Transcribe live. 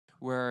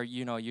we're,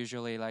 you know,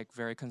 usually like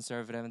very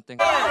conservative and things.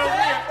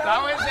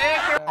 That was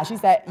it. She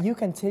said, you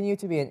continue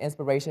to be an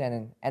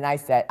inspiration, and I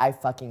said, I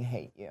fucking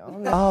hate you.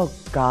 Oh,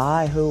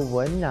 God, who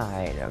wouldn't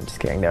I? I'm just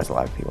kidding, there's a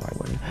lot of people I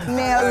wouldn't.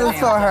 Nails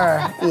for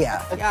her,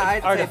 yeah.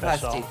 Yeah, I'd say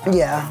Plastique.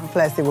 Yeah,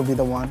 Plastic would be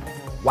the one.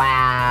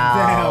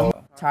 Wow.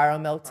 Damn. Taro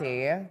milk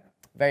tea,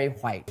 very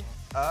white.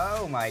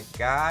 Oh my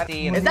God.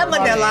 Is that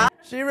vanilla?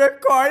 She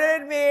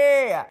recorded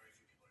me!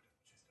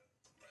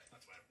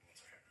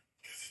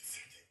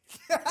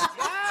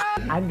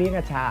 I'm being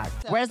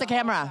attacked. Where's the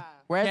camera?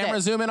 Where's Camera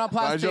it? zoom in on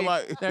Plastique.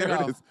 There you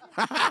go.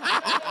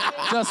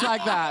 Just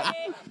like that.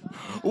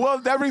 Well,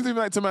 that brings me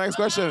back to my next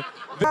question.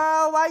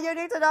 Oh, why you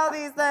need to know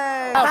these things?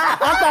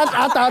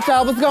 I thought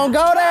y'all was gonna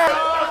go there.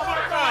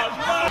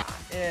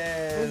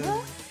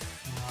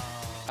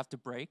 Have to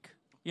break,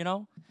 you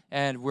know?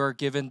 And we're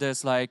given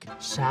this like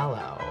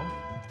Shallow.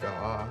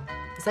 Duh.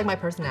 It's like my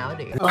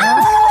personality.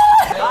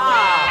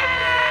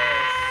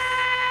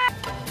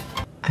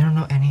 I don't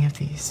know any of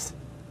these.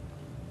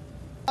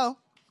 Oh,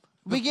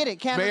 we get it.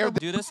 Canada.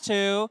 do this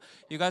too.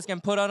 You guys can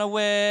put on a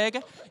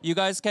wig. You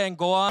guys can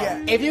go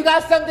on. If you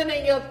got something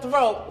in your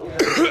throat.